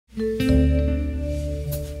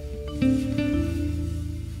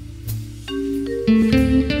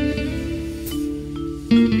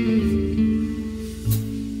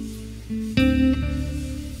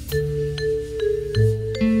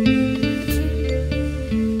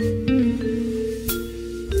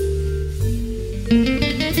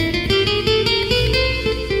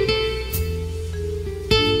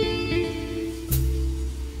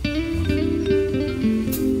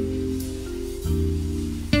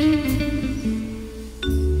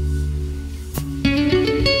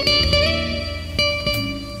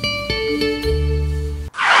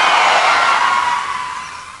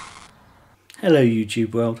Hello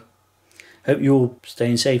YouTube world, hope you're all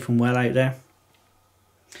staying safe and well out there.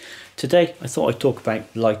 Today I thought I'd talk about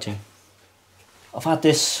lighting. I've had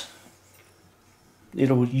this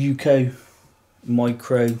little Yuko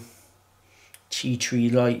micro tea tree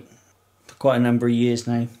light for quite a number of years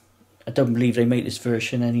now. I don't believe they make this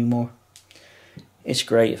version anymore. It's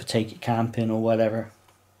great if I take it camping or whatever.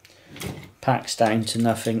 Packs down to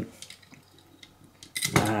nothing,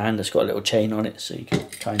 and it's got a little chain on it so you can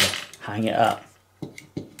kind of hang it up,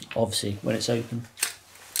 obviously when it's open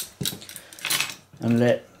and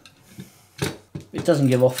lit. It doesn't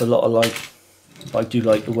give off a lot of light, but I do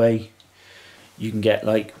like the way you can get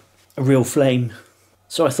like a real flame,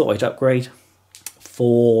 so I thought I'd upgrade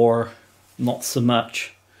for not so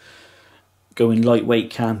much going lightweight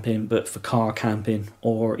camping, but for car camping,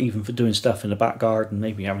 or even for doing stuff in the back garden,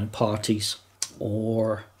 maybe having parties,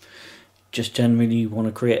 or just generally want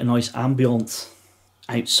to create a nice ambience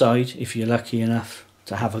outside if you're lucky enough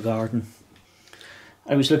to have a garden.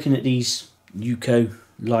 I was looking at these Yuko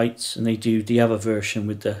lights, and they do the other version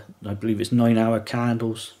with the, I believe it's 9-hour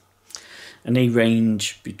candles, and they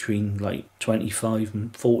range between like £25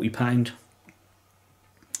 and £40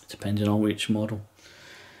 depending on which model.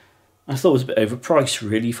 I thought it was a bit overpriced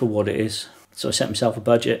really for what it is, so I set myself a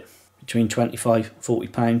budget between £25 and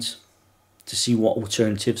 £40 to see what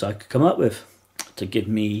alternatives I could come up with to give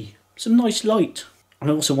me some nice light. And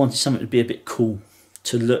I also wanted something to be a bit cool,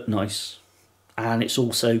 to look nice, and it's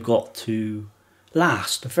also got to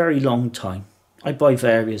last a very long time. I buy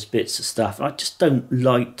various bits of stuff, and I just don't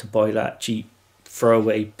like to buy that cheap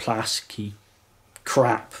throwaway plasticky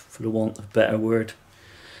crap, for the want of a better word.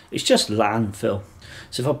 It's just landfill.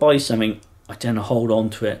 So if I buy something, I tend to hold on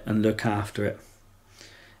to it and look after it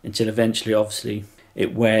until eventually obviously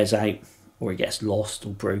it wears out or it gets lost or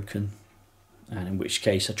broken, and in which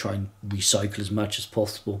case I try and recycle as much as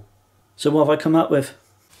possible. So what have I come up with?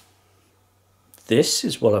 This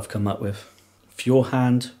is what I've come up with.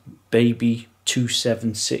 Fjordhand Baby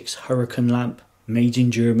 276 Hurricane lamp, made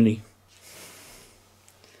in Germany.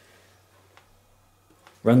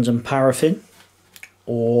 Runs on paraffin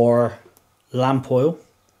or lamp oil,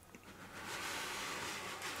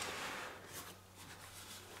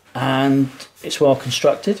 and it's well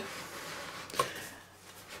constructed,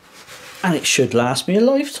 and it should last me a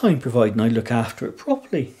lifetime providing I look after it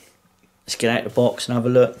properly. Let's get out the box and have a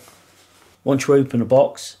look. Once you open the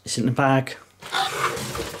box, it's in the bag.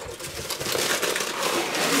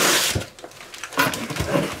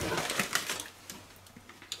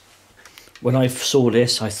 When I saw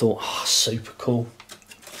this, I thought, oh, super cool.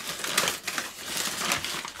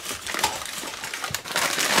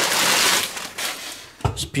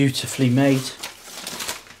 It's beautifully made.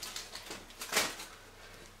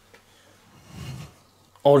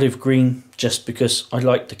 Olive green, just because I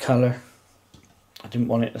like the colour. I didn't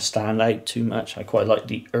want it to stand out too much. I quite like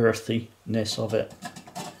the earthiness of it.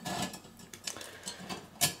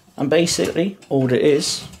 And basically all it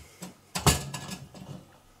is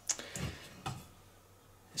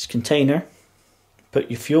container,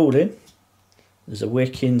 put your fuel in, there's a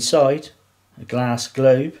wick inside, a glass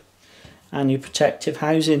globe, and your protective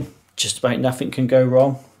housing. Just about nothing can go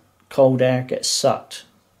wrong. Cold air gets sucked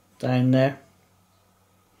down there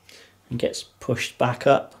and gets pushed back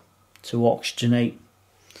up to oxygenate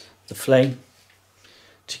the flame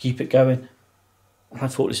to keep it going. I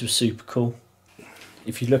thought this was super cool.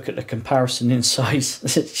 If you look at the comparison in size,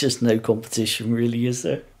 there's just no competition really, is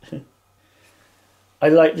there? I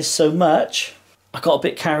like this so much, I got a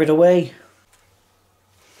bit carried away.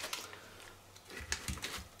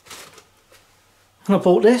 And I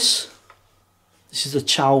bought this. This is a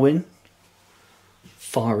Chalwin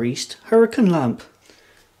Far East Hurricane lamp,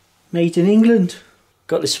 made in England.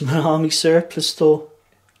 Got this from an army surplus store.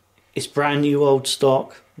 It's brand new old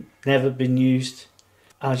stock, never been used.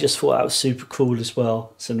 I just thought that was super cool as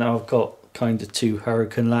well. So now I've got kind of 2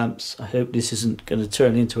 Hurricane lamps. I hope this isn't going to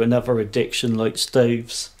turn into another addiction like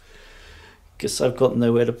stoves, because I've got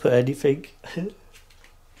nowhere to put anything.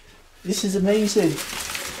 This is amazing.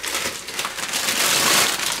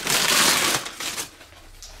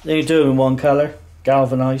 They do them in one colour,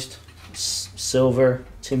 galvanised, silver,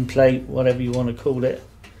 tin plate, whatever you want to call it.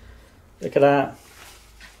 Look at that.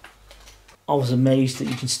 I was amazed that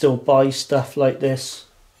you can still buy stuff like this.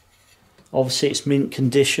 Obviously it's mint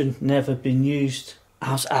condition, never been used.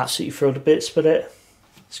 I was absolutely thrilled to bits with it.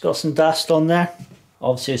 It's got some dust on there.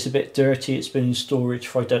 Obviously it's a bit dirty, it's been in storage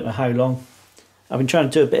for I don't know how long. I've been trying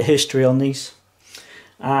to do a bit of history on these,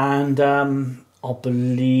 and I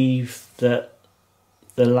believe that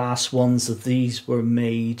the last ones of these were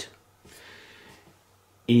made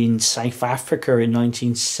in South Africa in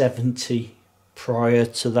 1970 prior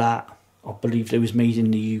to that. I believe they was made in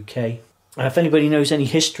the UK. If anybody knows any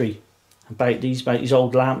history about these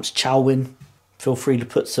old lamps, Chalwin, feel free to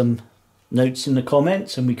put some notes in the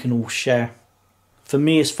comments and we can all share. For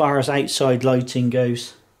me, as far as outside lighting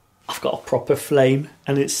goes, I've got a proper flame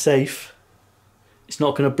and it's safe. It's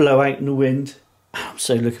not going to blow out in the wind. I'm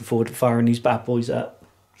so looking forward to firing these bad boys up.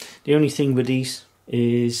 The only thing with these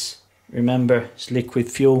is, remember, it's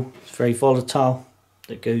liquid fuel. It's very volatile.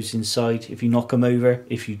 That goes inside. If you knock them over,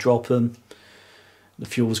 if you drop them, the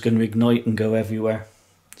fuel's going to ignite and go everywhere.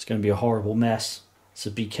 It's going to be a horrible mess.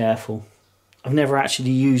 So be careful. I've never actually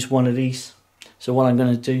used one of these. So what I'm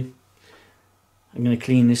going to do, I'm going to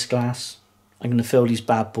clean this glass. I'm going to fill these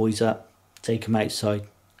bad boys up, take them outside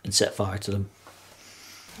and set fire to them.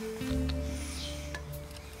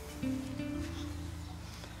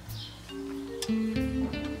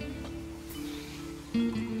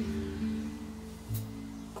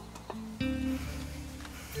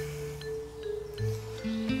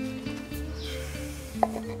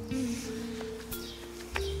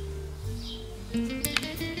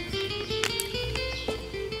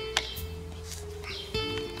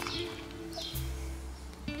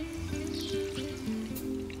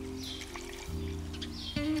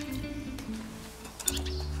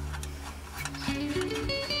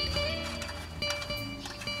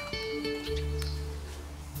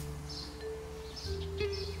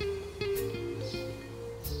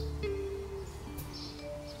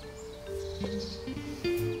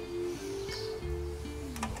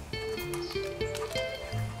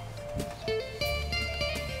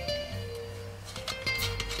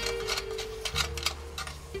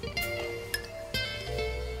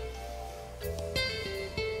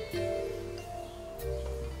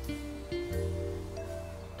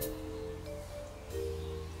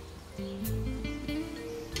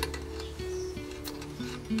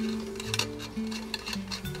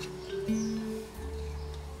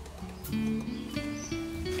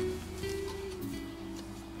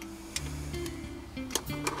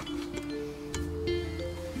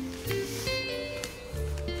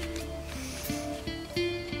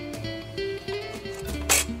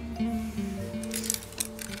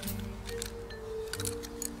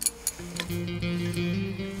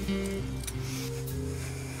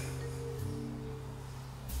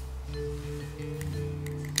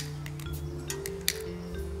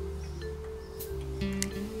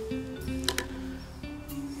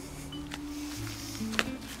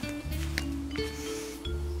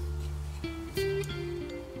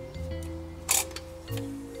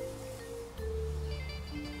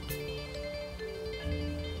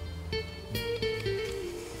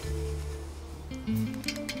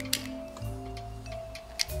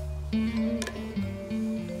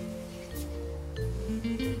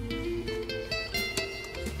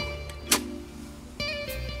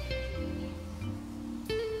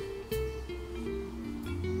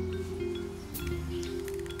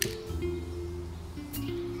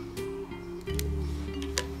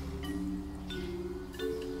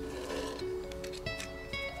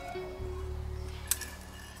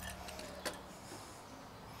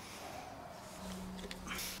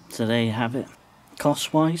 So there you have it.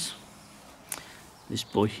 Cost wise, this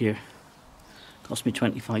boy here cost me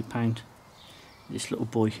 £25. This little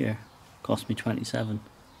boy here cost me 27.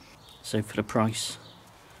 So for the price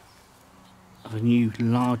of a new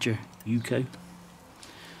larger Yuko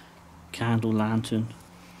candle lantern,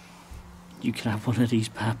 you can have one of these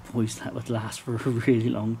bad boys that would last for a really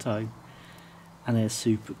long time, and they're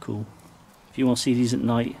super cool. If you want to see these at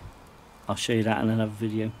night, I'll show you that in another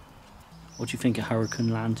video. What do you think of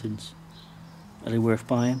Hurricane lanterns? Are they worth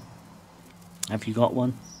buying? Have you got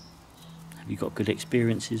one? Have you got good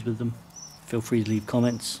experiences with them? Feel free to leave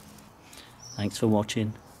comments. Thanks for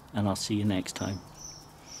watching, and I'll see you next time.